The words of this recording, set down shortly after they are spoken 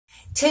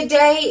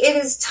Today it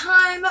is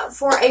time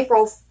for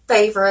April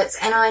favorites,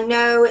 and I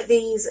know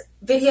these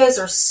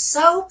videos are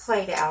so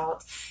played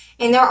out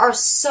and there are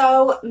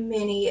so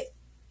many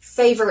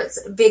favorites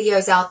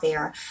videos out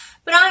there,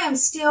 but I am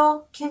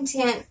still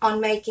content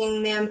on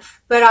making them.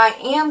 But I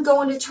am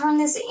going to turn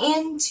this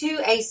into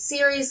a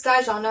series,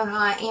 guys. Y'all know how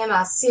I am.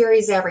 I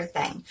series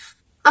everything.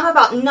 I'm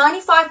about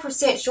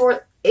 95%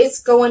 sure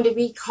it's going to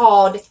be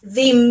called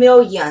The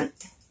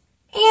Millionth.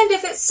 And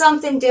if it's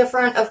something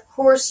different, of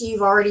course,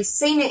 you've already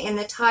seen it in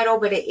the title,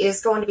 but it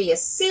is going to be a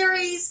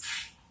series.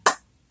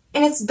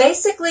 And it's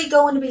basically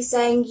going to be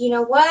saying, you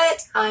know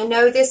what? I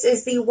know this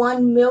is the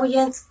 1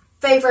 millionth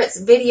favorites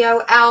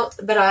video out,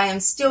 but I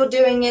am still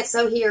doing it,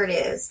 so here it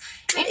is.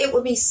 And it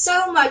would be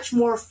so much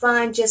more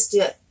fun just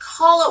to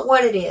call it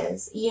what it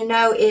is. You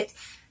know,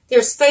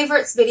 there's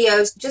favorites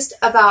videos. Just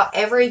about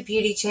every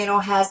beauty channel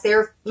has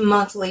their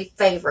monthly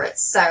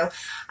favorites. So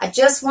I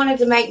just wanted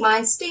to make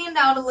mine stand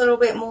out a little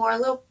bit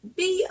more,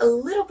 be a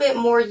little bit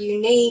more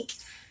unique,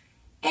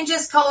 and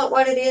just call it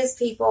what it is,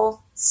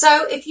 people.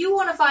 So if you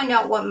want to find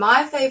out what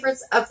my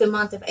favorites of the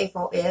month of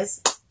April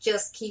is,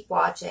 just keep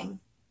watching.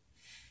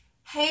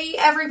 Hey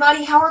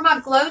everybody, how are my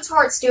Glow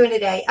Tarts doing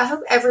today? I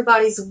hope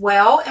everybody's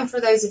well. And for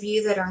those of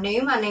you that are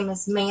new, my name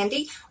is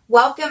Mandy.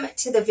 Welcome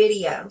to the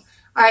video.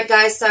 Alright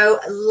guys, so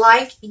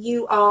like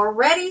you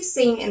already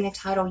seen in the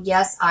title,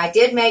 yes, I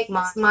did make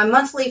my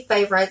monthly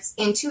favorites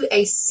into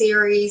a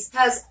series. It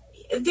has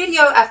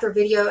video after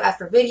video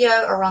after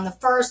video around the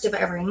 1st of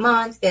every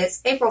month.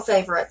 It's April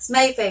favorites,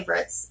 May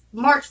favorites,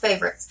 March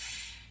favorites.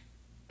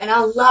 And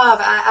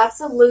I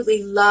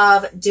absolutely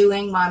love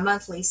doing my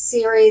monthly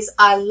series.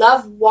 I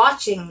love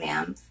watching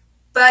them.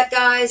 But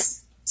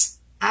guys,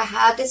 I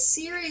had to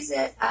series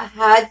it. I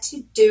had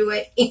to do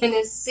it in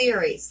a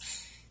series.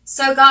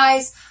 So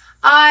guys,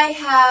 I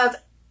have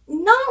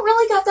not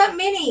really got that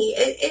many.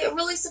 It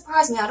really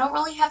surprised me. I don't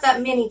really have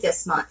that many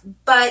this month.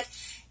 But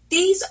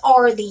these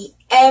are the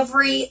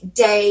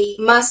everyday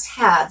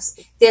must-haves.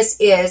 This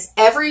is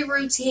every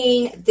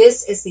routine.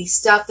 This is the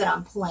stuff that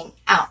I'm pulling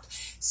out.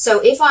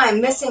 So if I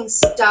am missing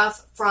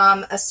stuff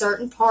from a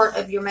certain part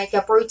of your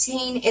makeup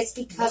routine, it's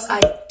because I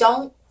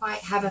don't quite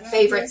have a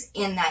favorites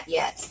in that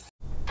yet.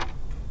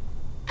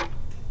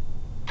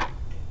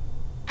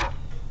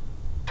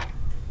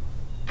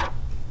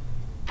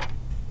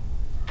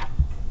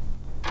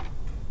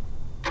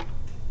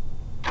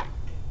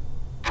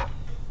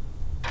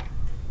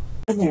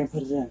 In there and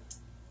put it in.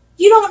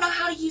 You don't know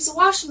how to use a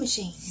washing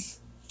machine.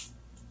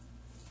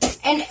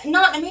 And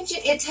not to mention,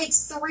 it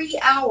takes 3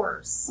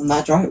 hours. I'm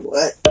not dry.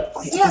 What?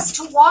 Yes,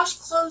 to wash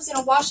clothes in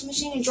a washing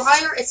machine and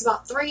dryer, it's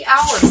about 3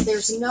 hours.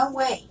 There's no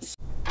way.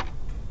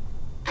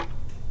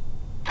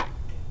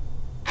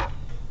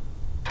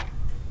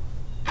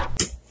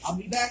 I'll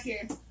be back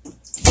here.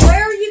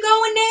 Where are you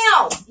going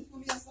now? I'm just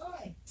gonna be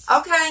outside.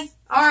 Okay.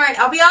 All right.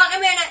 I'll be out in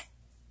a minute.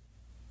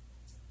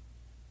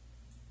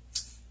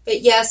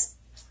 But yes,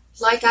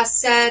 like I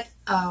said,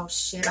 oh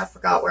shit, I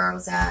forgot where I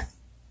was at.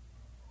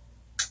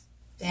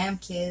 Damn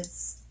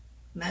kids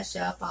mess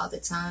up all the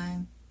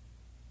time.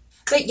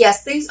 But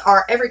yes, these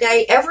are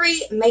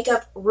every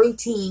makeup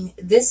routine.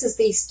 This is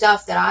the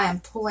stuff that I am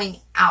pulling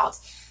out.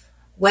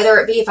 Whether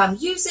it be if I'm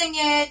using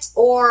it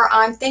or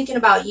I'm thinking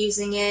about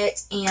using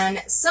it.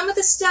 And some of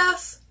the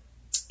stuff,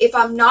 if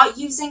I'm not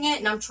using it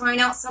and I'm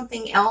trying out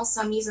something else,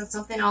 I'm using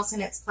something else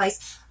in its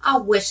place, I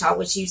wish I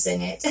was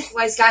using it.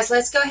 Anyways, guys,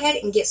 let's go ahead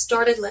and get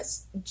started.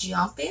 Let's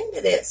jump into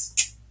this.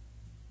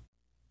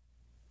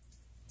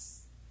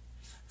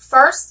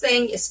 First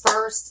thing is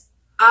first,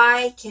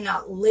 I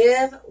cannot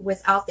live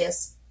without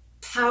this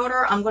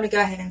powder. I'm going to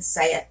go ahead and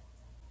say it.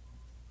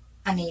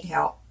 I need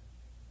help.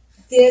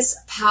 This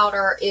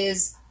powder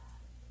is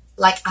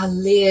like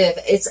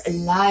it's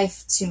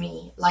life to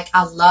me. Like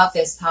I love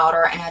this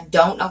powder and I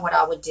don't know what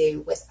I would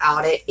do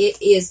without it.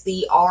 It is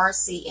the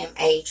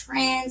Rcma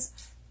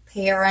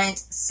Transparent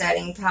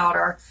Setting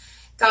Powder.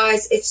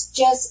 Guys,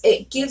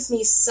 it gives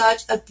me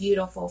such a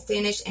beautiful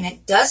finish, and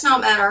it does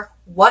not matter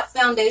what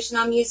foundation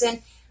I'm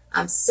using.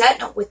 I'm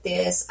setting up with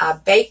this, I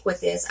bake with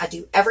this, I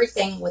do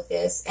everything with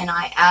this, and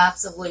I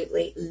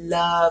absolutely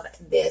love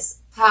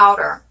this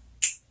powder.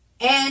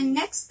 And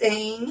next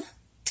thing,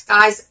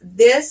 guys,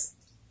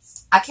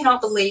 I cannot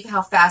believe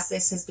how fast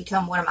this has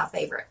become one of my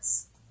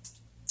favorites.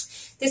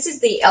 This is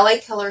the L.a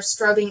Colors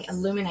Strobing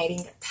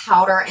Illuminating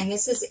Powder, and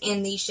this is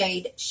in the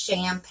shade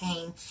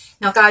Champagne.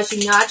 Now, guys,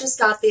 you know I just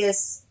got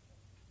this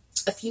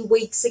a few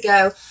weeks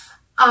ago.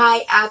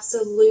 I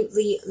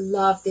absolutely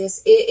love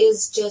this.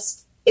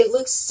 It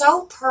looks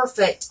so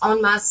perfect on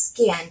my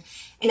skin,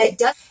 and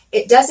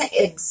it doesn't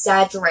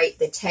exaggerate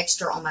the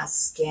texture on my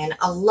skin.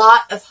 A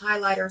lot of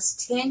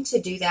highlighters tend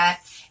to do that,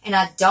 and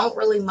I don't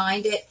really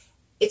mind it.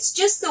 It's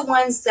just the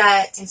ones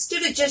that,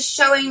 instead of just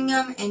showing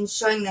them and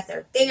showing that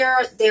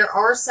they're there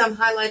are some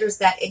highlighters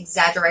that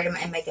exaggerate them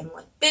and make them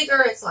look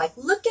bigger. It's like,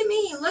 look at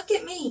me, look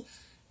at me.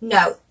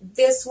 No,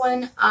 this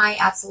one I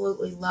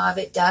absolutely love.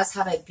 It does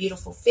have a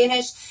beautiful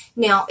finish.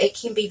 Now, it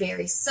can be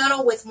very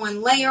subtle with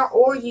one layer,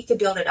 or you could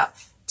build it up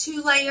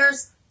 2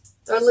 layers.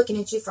 They're looking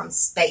at you from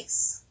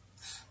space.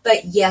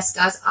 But yes,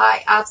 guys,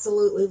 I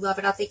absolutely love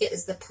it. I think it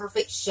is the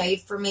perfect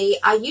shade for me.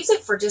 I use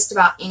it for just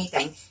about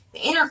anything. The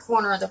inner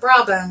corner, the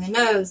brow bone, the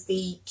nose,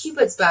 the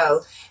cupid's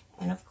bow,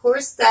 and of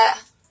course the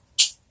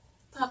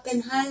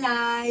poppin'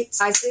 highlights.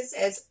 Guys, this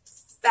has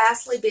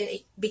fastly been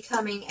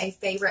becoming a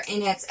favorite,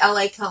 and it's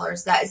L.A.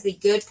 Colors. That is the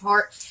good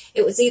part.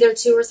 It was either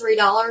 $2 or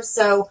 $3,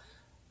 so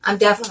I'm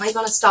definitely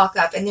going to stock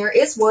up. And there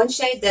is one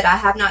shade that I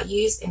have not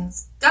used, and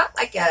it's got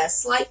like a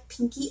slight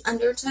pinky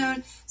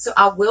undertone, so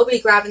I will be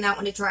grabbing that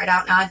one to try it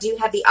out. Now, I do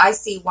have the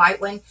icy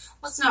white one.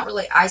 Well, it's not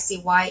really icy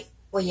white.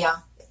 Well, yeah,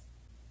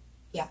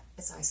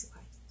 it's icy white.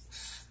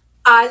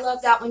 I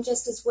love that one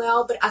just as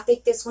well, but I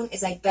think this one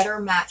is a better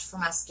match for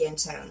my skin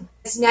tone.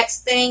 This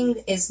next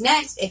thing is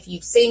next. If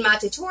you've seen my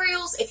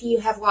tutorials, if you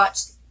have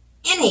watched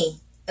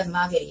any of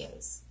my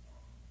videos,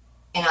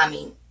 and I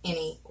mean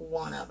any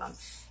one of them,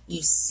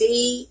 you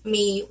see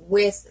me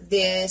with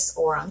this,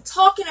 or I'm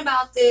talking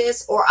about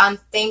this, or I'm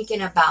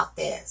thinking about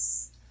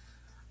this.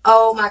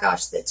 Oh my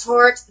gosh, the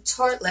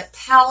Tartelette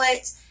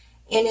palette.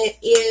 And it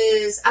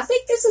is, I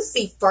think this is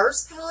the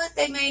first palette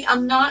they made.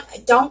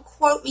 Don't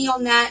quote me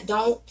on that.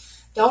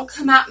 Don't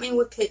come at me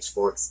with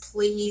pitchforks,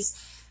 please.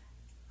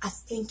 I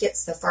think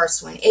it's the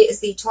first one. It is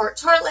the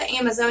Tartelette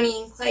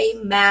Amazonian Clay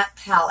Matte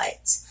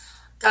Palette.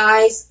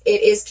 Guys,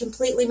 it is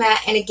completely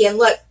matte. And again,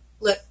 look.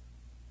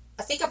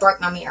 I think I broke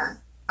my mirror.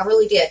 I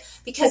really did.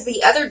 Because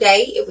the other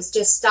day, it was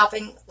just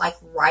stopping like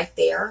right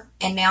there.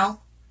 And now,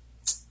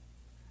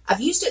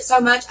 I've used it so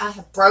much, I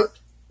have broke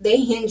the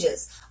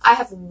hinges. I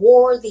have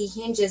wore the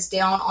hinges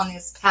down on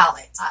this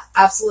palette. I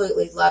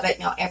absolutely love it.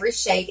 Now, every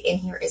shade in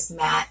here is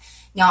matte.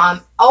 Now,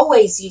 I'm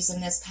always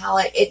using this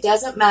palette. It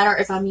doesn't matter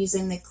if I'm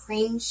using the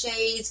cream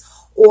shades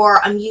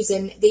or I'm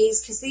using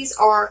these, because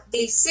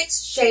these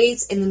 6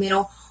 shades in the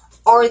middle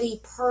are the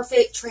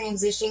perfect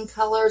transition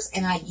colors,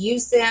 and I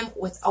use them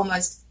with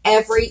almost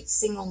every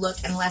single look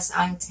unless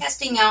I'm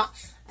testing out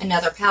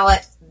another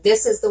palette.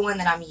 This is the one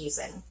that I'm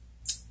using.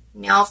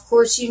 Now, of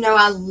course, you know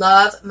I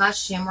love my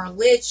shimmer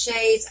lid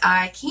shades.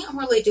 I can't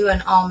really do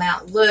an all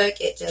matte look.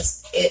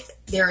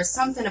 There is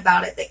something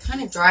about it that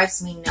kind of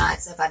drives me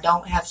nuts if I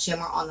don't have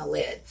shimmer on the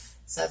lid.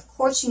 So, of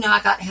course, you know I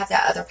got to have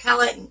that other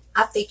palette, and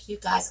I think you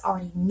guys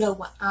already know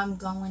what I'm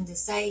going to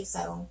say.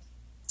 So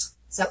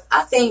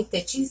I think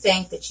that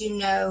you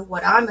know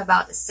what I'm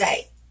about to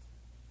say.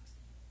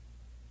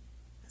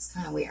 That's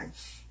kind of weird.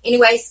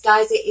 Anyways,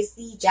 guys, it is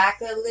the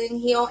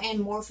Jaclyn Hill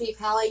and Morphe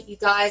palette. You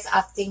guys,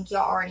 I think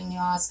y'all already knew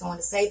I was going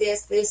to say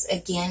this. This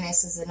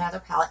is another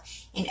palette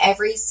in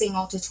every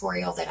single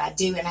tutorial that I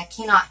do, and I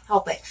cannot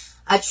help it.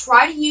 I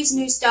try to use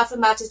new stuff in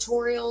my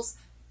tutorials,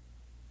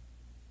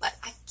 but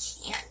I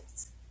can't.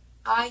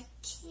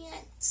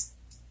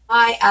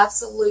 I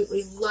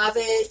absolutely love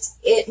it.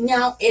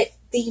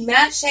 The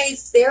matte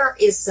shades, there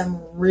is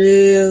some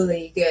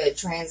really good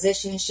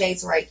transition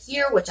shades right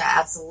here, which I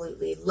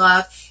absolutely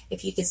love.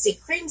 If you can see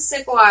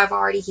Creamsicle, I've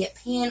already hit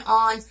pan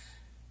on.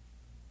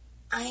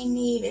 I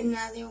need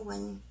another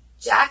one.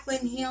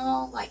 Jaclyn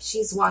Hill, like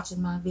she's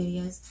watching my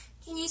videos.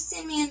 Can you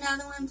send me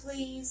another one,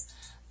 please?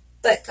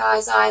 But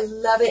guys, I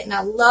love it, and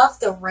I love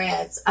the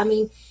reds. I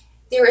mean,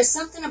 there is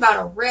something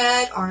about a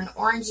red or an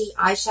orangey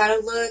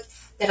eyeshadow look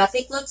that I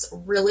think looks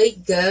really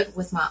good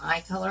with my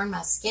eye color and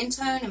my skin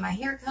tone and my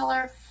hair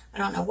color. I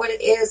don't know what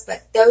it is,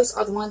 but those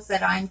are the ones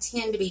that I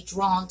tend to be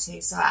drawn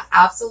to. So I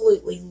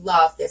absolutely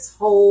love this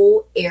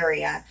whole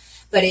area.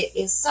 But it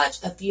is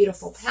such a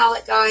beautiful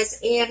palette, guys.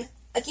 And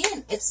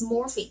again, it's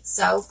Morphe.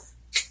 So,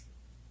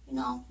 you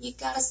know, you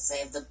got to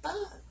save the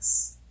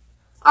bugs.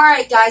 All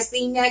right, guys,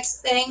 the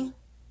next thing.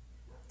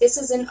 This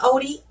is an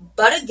oldie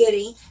but a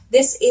goodie.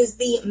 This is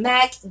the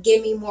MAC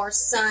Gimme More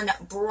Sun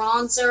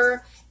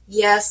Bronzer.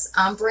 Yes,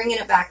 I'm bringing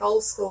it back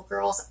old school,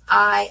 girls.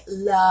 I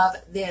love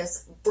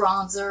this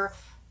bronzer.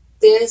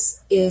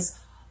 This is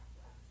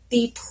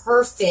the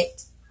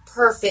perfect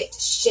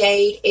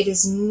shade. It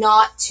is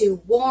not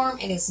too warm.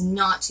 It is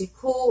not too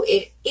cool.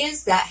 It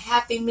is that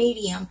happy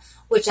medium,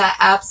 which I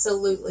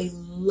absolutely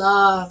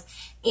love.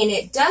 And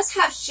it does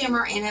have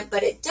shimmer in it,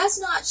 but it does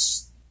not,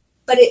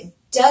 it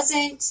does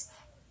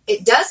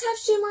have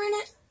shimmer in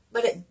it,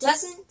 but it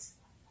doesn't.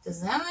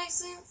 Does that make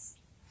sense?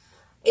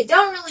 It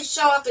don't really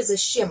show up as a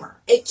shimmer.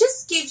 It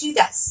just gives you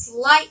that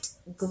slight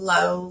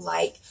glow,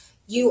 like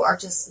you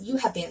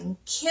have been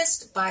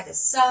kissed by the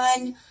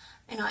sun,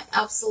 and I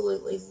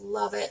absolutely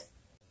love it.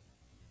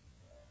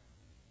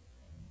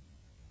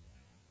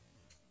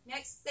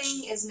 Next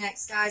thing is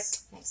next,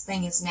 guys. Next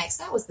thing is next.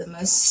 That was the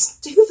most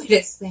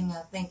stupidest thing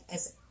I think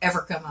has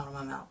ever come out of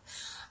my mouth.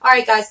 All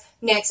right, guys.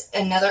 Next,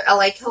 another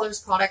L.A. Colors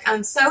product.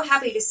 I'm so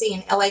happy to see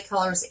an L.A.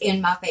 Colors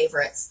in my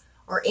favorites,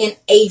 or in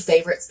a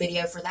favorites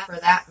video for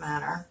that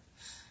matter.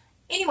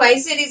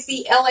 Anyways, it is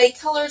the L.A.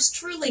 Colors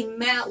Truly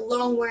Matte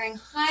Long Wearing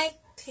High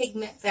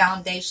Pigment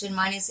Foundation.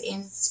 Mine is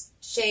in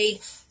shade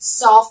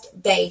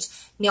Soft Beige.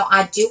 Now,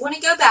 I do want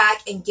to go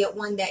back and get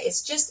one that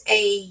is just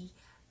a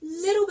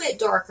little bit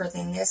darker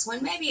than this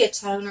one. Maybe a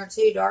tone or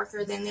two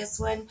darker than this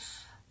one.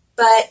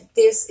 But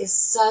this is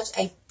such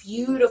a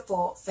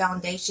beautiful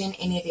foundation,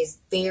 and it is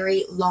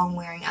very long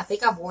wearing. I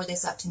think I wore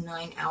this up to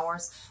 9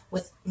 hours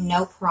with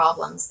no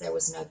problems. There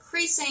was no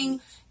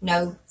creasing,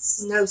 no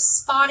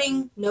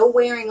spotting, no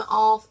wearing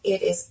off.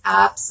 It is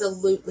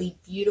absolutely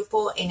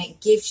beautiful, and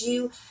it gives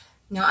you,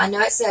 now I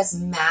know it says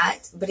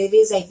matte, but it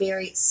is a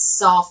very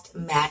soft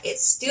matte. It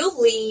still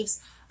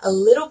leaves a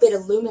little bit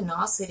of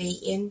luminosity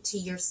in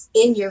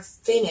your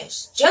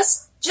finish.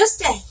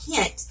 Just a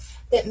hint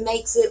that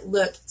makes it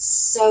look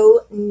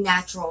so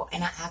natural,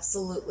 and I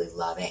absolutely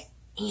love it.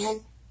 And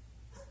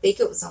I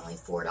think it was only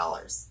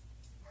 $4.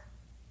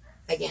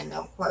 Again,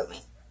 don't quote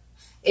me.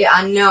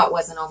 I know it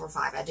wasn't over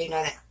 $5. I do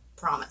know that.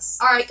 Promise.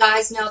 Alright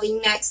guys, now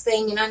the next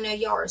thing, and I know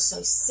y'all are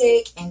so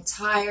sick and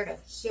tired of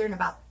hearing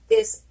about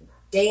this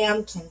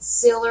damn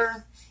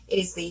concealer. It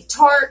is the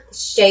Tarte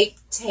Shape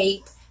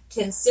Tape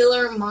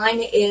Concealer.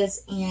 Mine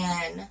is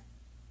in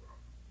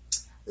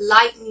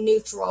light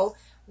neutral.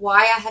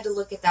 Why I had to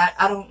look at that,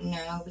 I don't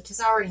know, because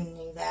I already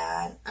knew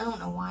that. I don't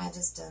know why I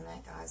just done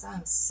that, guys.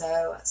 I'm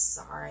so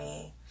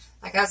sorry.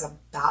 Like I was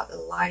about to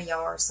lie to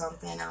y'all or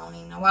something. I don't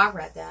even know why I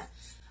read that.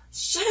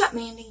 Shut up,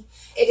 Mandy.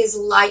 It is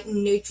light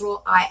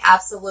neutral. I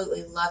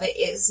absolutely love it.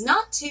 It is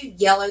not too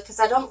yellow,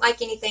 because I don't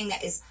like anything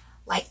that is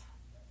like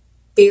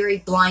very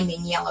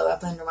blinding yellow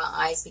up under my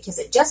eyes, because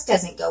it just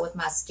doesn't go with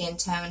my skin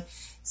tone.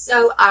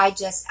 So I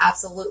just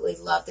absolutely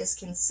love this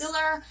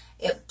concealer.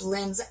 It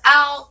blends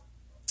out.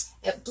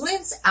 It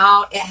blends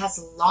out. It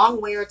has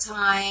long wear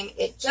time.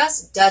 It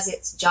just does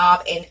its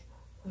job. And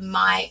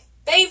my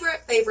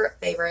favorite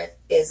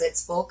is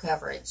its full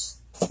coverage.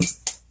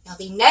 Now,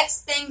 the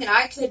next thing that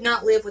I could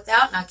not live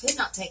without, and I could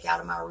not take out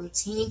of my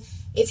routine,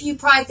 if you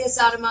pried this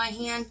out of my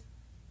hand,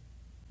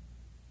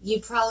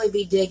 you'd probably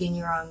be digging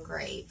your own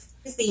grave.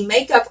 It's the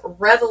Makeup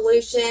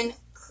Revolution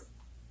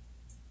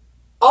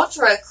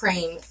Ultra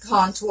Cream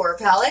Contour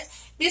Palette.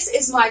 This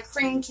is my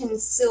cream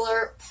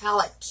concealer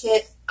palette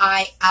kit.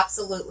 I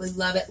absolutely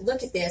love it.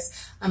 Look at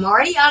this. I'm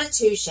already out of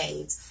 2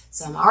 shades,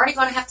 so I'm already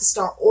going to have to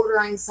start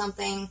ordering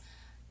something,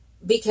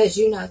 because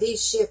you know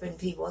these shipping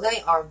people,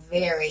 they are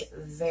very,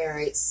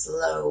 very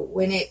slow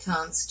when it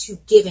comes to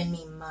giving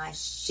me my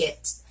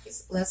shit.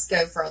 Let's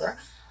go further.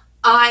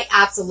 I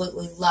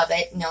absolutely love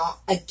it.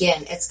 Now,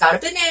 again, it's got a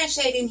banana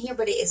shade in here,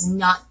 but it is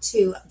not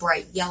too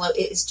bright yellow.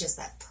 It is just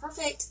that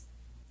perfect.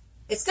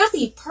 It's got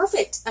the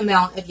perfect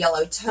amount of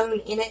yellow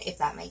tone in it, if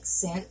that makes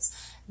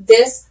sense.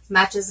 This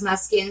matches my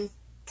skin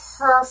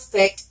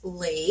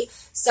perfectly.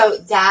 So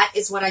that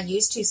is what I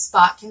use to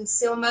spot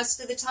conceal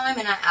most of the time,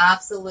 and I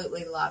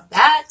absolutely love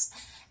that.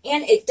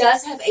 And it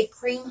does have a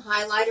cream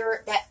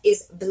highlighter that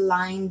is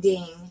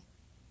blinding.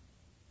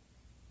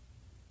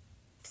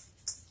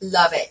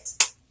 Love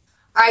it.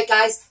 Alright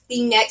guys,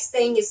 the next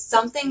thing is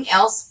something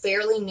else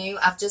fairly new.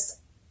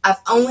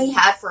 I've only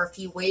had for a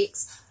few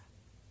weeks,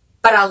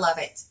 but I love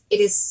it. It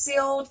is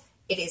sealed.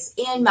 It is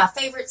in my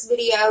favorites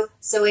video,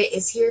 so it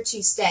is here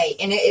to stay.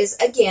 And it is,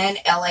 again,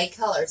 L.A.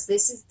 Colors.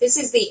 This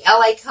is the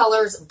L.A.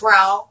 Colors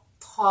Brow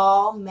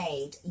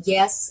Pomade.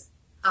 Yes,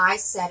 I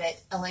said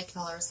it. L.A.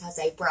 Colors has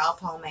a brow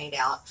pomade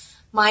out.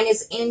 Mine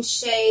is in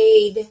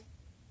shade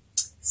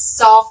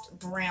soft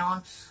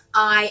brown.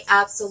 I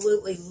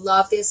absolutely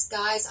love this,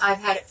 guys. I've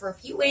had it for a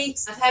few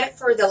weeks. I've had it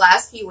for the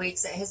last few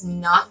weeks. It has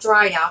not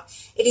dried out.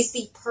 It is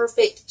the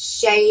perfect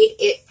shade.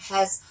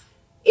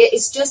 It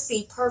is just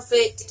the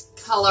perfect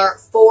color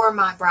for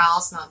my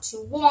brows. Not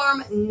too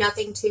warm,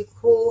 nothing too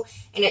cool,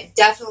 and it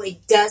definitely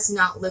does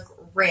not look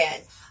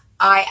red.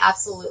 I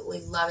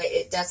absolutely love it.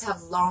 It does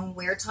have long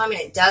wear time,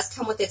 and it does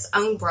come with its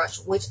own brush,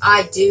 which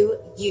I do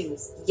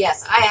use.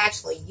 Yes, I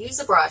actually use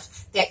a brush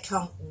that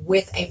comes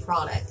with a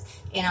product,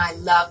 and I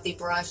love the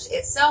brush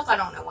itself. I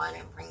don't know why I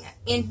didn't bring that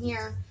in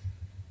here,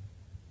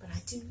 but I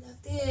do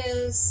love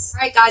this.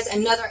 Alright guys,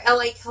 another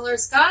L.A.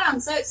 Colors. God, I'm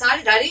so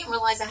excited. I didn't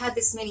realize I had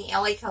this many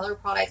L.A. Color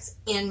products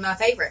in my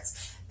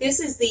favorites. This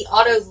is the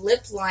Auto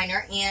Lip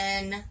Liner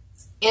in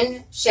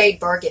shade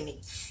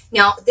Burgundy.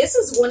 Now, this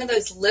is one of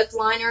those lip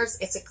liners.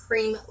 It's a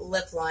cream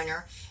lip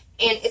liner,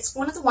 and it's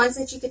one of the ones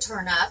that you could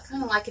turn up,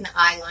 kind of like an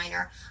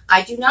eyeliner.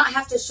 I do not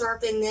have to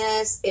sharpen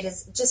this. It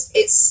is just,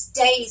 it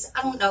stays.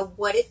 I don't know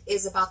what it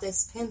is about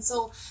this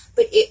pencil,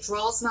 but it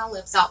draws my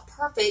lips out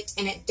perfect,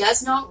 and it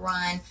does not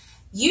run.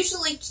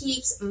 Usually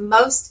keeps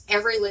most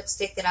every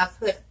lipstick that I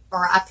put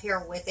or I pair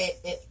with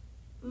it.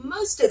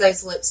 Most of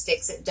those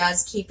lipsticks, it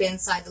does keep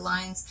inside the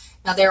lines.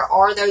 Now, there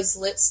are those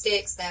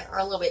lipsticks that are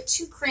a little bit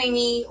too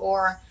creamy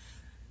or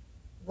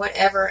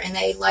whatever, and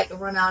they like to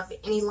run out of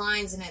any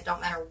lines, and it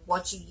don't matter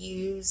what you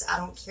use. I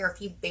don't care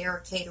if you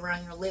barricade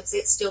around your lips,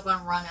 it's still going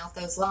to run out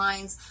those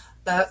lines.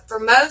 But for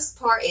most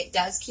part, it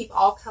does keep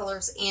all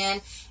colors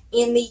in.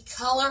 In the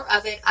color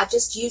of it, I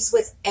just use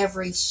with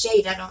every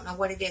shade. I don't know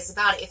what it is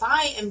about it. If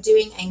I am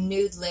doing a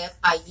nude lip,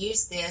 I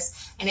use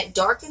this, and it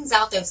darkens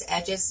out those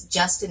edges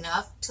just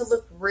enough to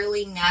look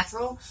really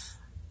natural.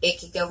 It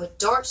could go with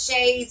dark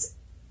shades.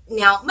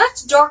 Now,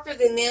 much darker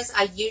than this,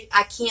 I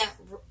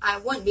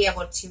wouldn't be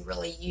able to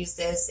really use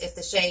this if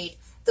the shade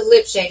the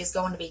lip shade is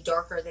going to be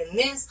darker than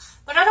this,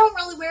 but I don't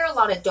really wear a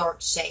lot of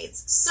dark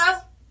shades, so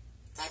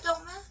that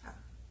don't matter.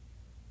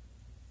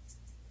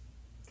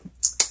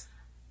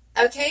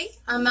 Okay,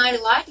 I might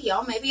have lied to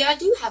y'all. Maybe I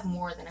do have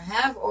more than I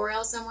have, or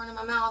else I'm running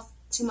my mouth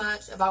too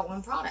much about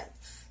one product.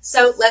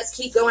 So let's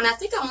keep going. I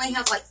think I only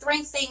have like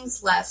 3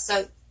 things left,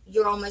 so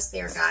you're almost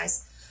there,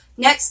 guys.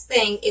 Next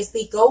thing is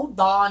the Gold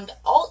Bond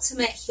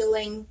Ultimate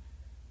Healing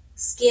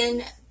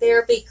Skin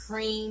Therapy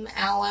Cream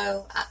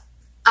Aloe.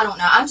 I don't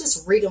know. I'm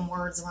just reading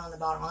words around the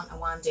bottom. I don't know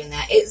why I'm doing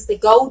that. It's the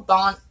Gold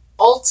Bond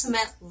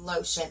Ultimate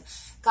Lotion.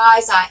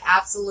 Guys, I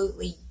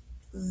absolutely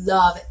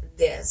love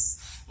this.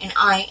 And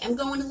I am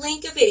going to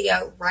link a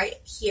video right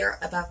here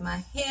above my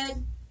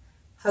head.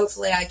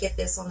 Hopefully I get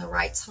this on the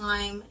right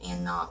time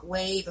and not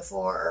way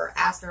before or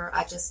after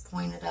I just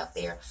pointed up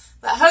there.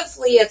 But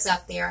hopefully it's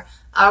up there.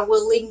 I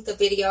will link the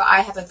video.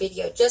 I have a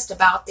video just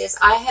about this.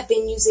 I have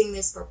been using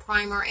this for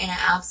primer and I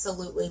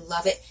absolutely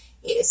love it.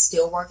 It is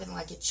still working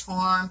like a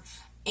charm.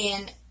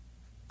 And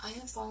I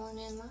have fallen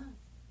in love.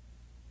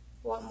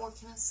 What more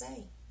can I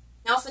say?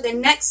 Now for the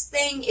next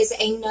thing is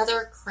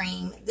another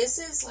cream. This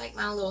is like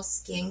my little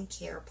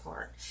skincare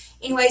part.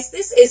 Anyways,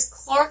 this is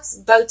Clark's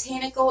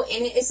Botanical,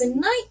 and it is a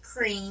night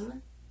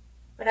cream.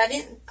 But I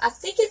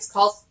think it's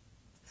called,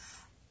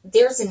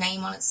 there's a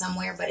name on it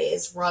somewhere, but it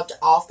is rubbed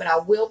off. But I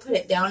will put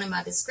it down in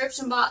my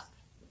description box.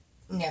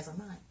 Never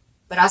mind.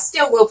 But I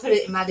still will put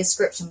it in my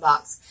description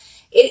box.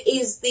 It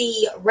is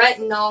the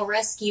Retinol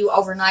Rescue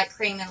Overnight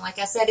Cream, and like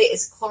I said, it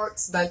is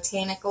Clark's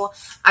Botanical.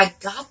 I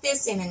got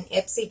this in an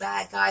Ipsy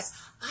bag, guys.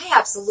 I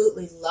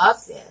absolutely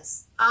love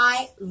this.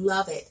 I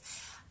love it.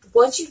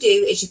 What you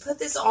do is you put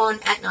this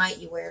on at night,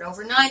 you wear it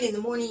overnight, in the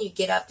morning you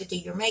get up to do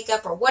your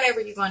makeup or whatever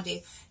you're going to do.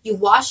 You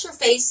wash your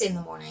face in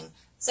the morning.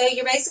 So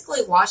you're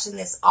basically washing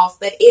this off,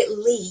 but it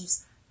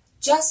leaves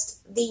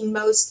just the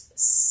most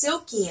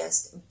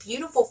silkiest,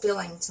 beautiful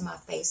feeling to my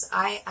face.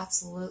 I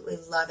absolutely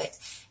love it.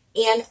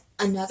 And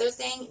another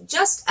thing,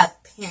 just a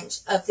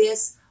pinch of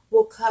this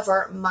will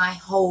cover my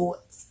whole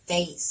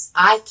face.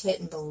 I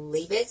couldn't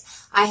believe it.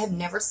 I have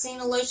never seen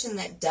a lotion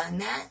that done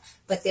that,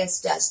 but this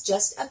does.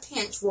 Just a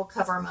pinch will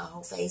cover my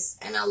whole face,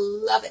 and I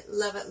love it,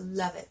 love it,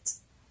 love it.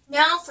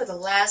 Now for the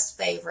last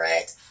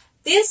favorite.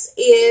 This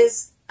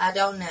is, I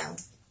don't know.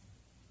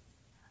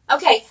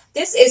 Okay,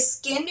 this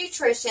is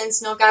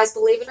SkinNutritions. Now, guys,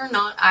 believe it or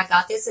not, I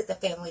got this at the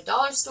Family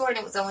Dollar store, and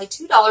it was only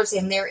 $2,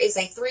 and there is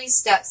a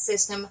 3-step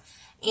system.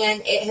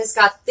 And it has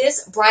got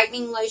this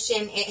brightening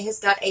lotion. It has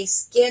got a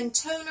skin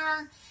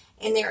toner.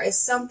 And there is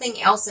something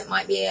else. It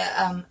might be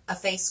a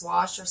face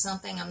wash or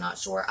something. I'm not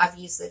sure. I've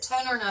used the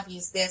toner and I've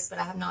used this, but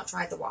I have not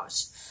tried the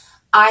wash.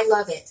 I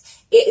love it.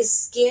 It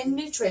is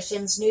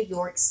SkinNutritions New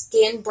York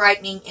Skin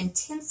Brightening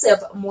Intensive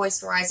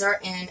Moisturizer.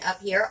 And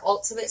up here,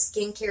 Ultimate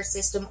Skincare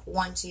System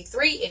 1, 2,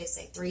 3. It is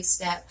a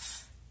 3-step.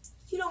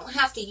 You don't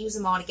have to use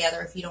them all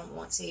together if you don't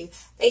want to.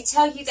 They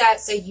tell you that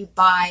so you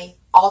buy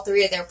all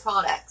 3 of their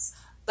products.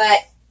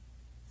 But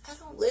I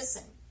don't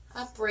listen.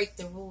 I break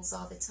the rules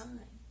all the time.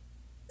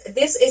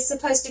 This is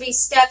supposed to be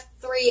step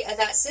 3 of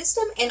that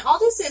system, and all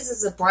this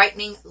is a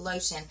brightening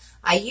lotion.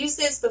 I use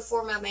this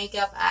before my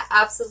makeup. I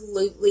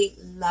absolutely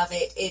love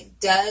it. It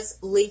does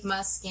leave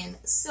my skin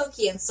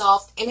silky and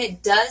soft, and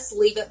it does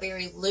leave it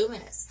very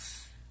luminous.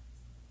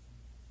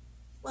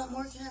 What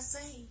more can I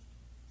say?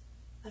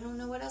 I don't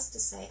know what else to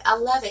say. I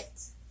love it.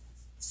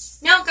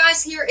 Now,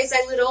 guys, here is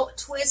a little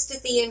twist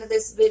at the end of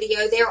this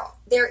video.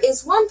 There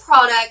is one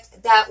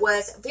product that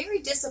was very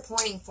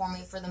disappointing for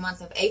me for the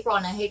month of April,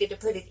 and I hated to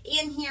put it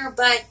in here,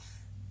 but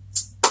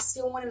I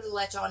still wanted to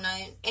let y'all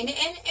know. And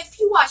if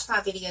you watch my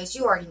videos,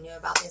 you already knew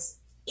about this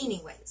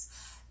anyways.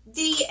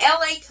 The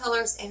L.a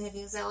Colors, and it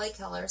is L.a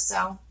Colors,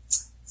 so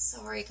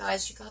sorry,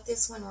 guys, you got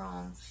this one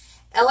wrong.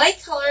 L.a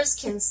Colors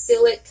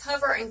Conceal It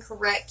Cover and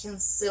Correct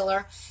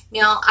Concealer.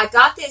 Now, I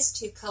got this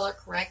to color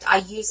correct. I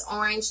use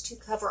orange to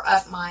cover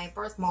up my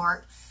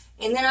birthmark.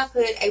 And then I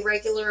put a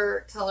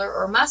regular color,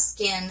 or my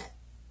skin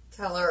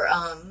color,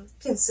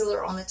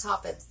 concealer on the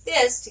top of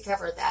this to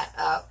cover that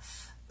up.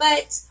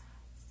 But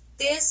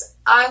this,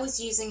 I was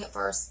using at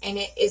first, and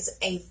it is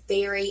a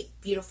very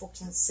beautiful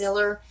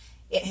concealer.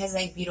 It has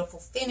a beautiful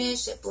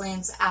finish. It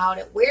blends out.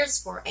 It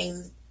wears for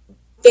a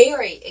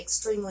very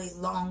extremely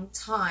long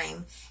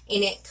time,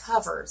 and it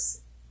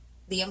covers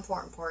the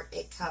important part.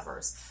 It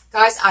covers,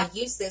 guys. I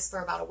used this for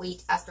about a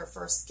week after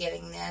first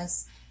getting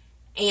this,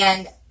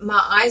 and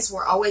my eyes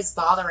were always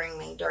bothering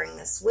me during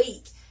this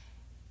week.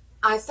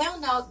 I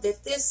found out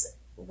that this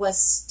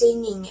was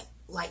stinging,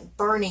 like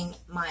burning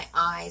my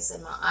eyes,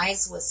 and my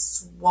eyes was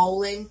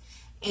swollen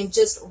and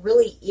just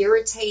really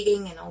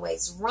irritating and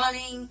always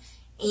running.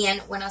 And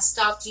when I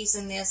stopped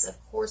using this,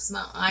 of course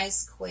my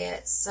eyes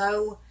quit.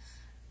 So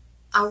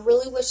I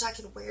really wish I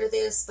could wear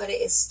this, but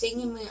it is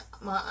stinging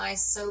my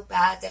eyes so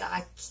bad that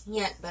I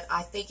can't. But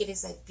I think it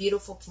is a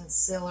beautiful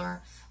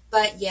concealer.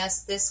 But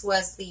yes, this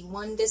was the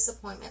one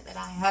disappointment that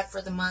I had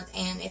for the month.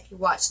 And if you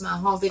watched my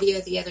haul video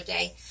the other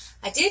day,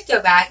 I did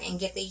go back and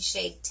get the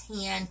shade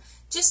Tan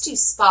just to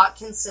spot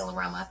conceal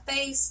around my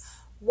face.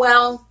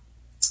 Well,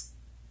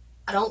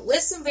 I don't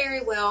listen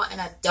very well, and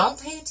I don't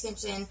pay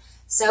attention.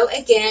 So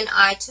again,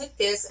 I took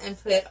this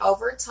and put it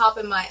over top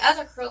of my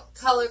other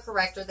color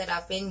corrector that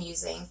I've been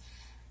using,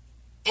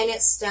 and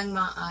it stung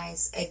my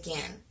eyes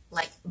again,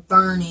 like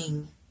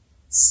burning,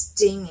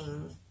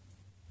 stinging.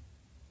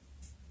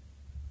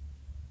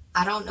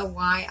 I don't know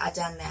why I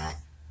done that,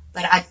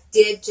 but I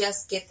did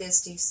just get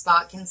this deep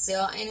spot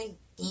conceal, and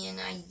again,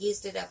 I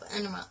used it up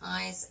under my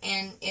eyes,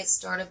 and it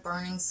started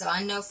burning. So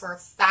I know for a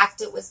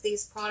fact it was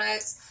these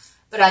products,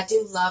 but I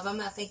do love them.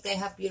 I think they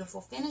have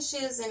beautiful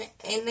finishes,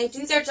 and they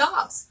do their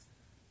jobs,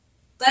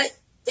 but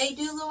they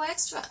do a little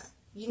extra.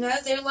 You know,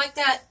 they're like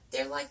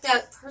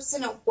that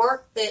person at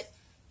work that,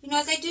 you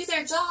know, they do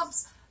their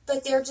jobs,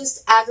 but they're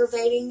just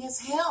aggravating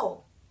as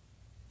hell.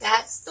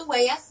 That's the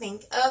way I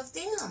think of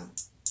them.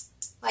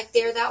 Like,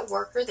 they're that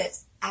worker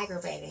that's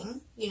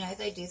aggravating. You know,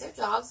 they do their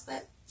jobs,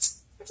 but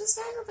they're just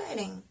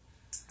aggravating.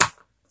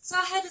 So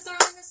I had to throw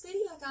in this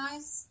video,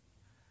 guys.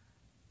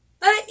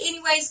 But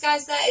anyways,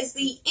 guys, that is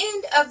the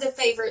end of the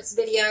favorites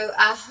video.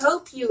 I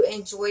hope you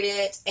enjoyed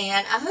it,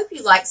 and I hope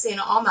you like seeing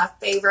all my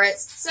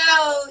favorites. So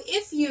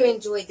if you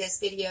enjoyed this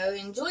video,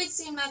 enjoyed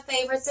seeing my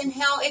favorites, and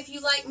hell, if you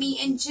like me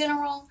in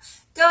general,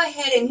 go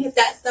ahead and hit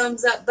that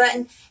thumbs up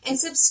button and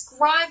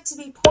subscribe to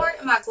be part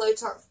of my Glow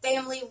Tart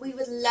family. We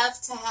would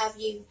love to have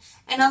you.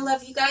 And I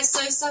love you guys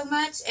so, so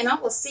much, and I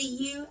will see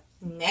you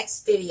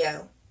next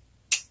video.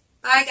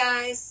 Bye,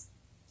 guys.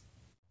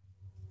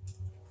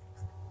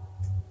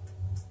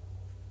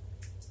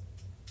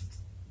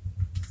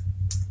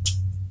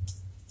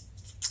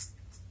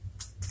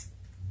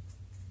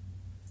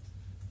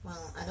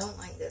 Well, I don't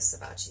like this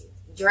about you.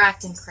 You're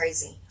acting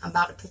crazy. I'm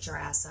about to put your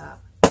ass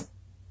up.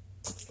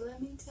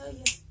 Let me tell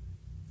you.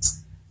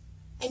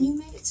 And you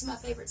made it to my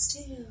favorites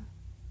too.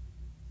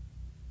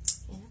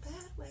 In a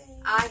bad way.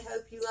 I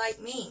hope you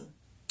like me.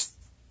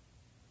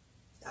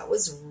 That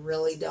was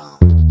really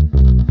dumb.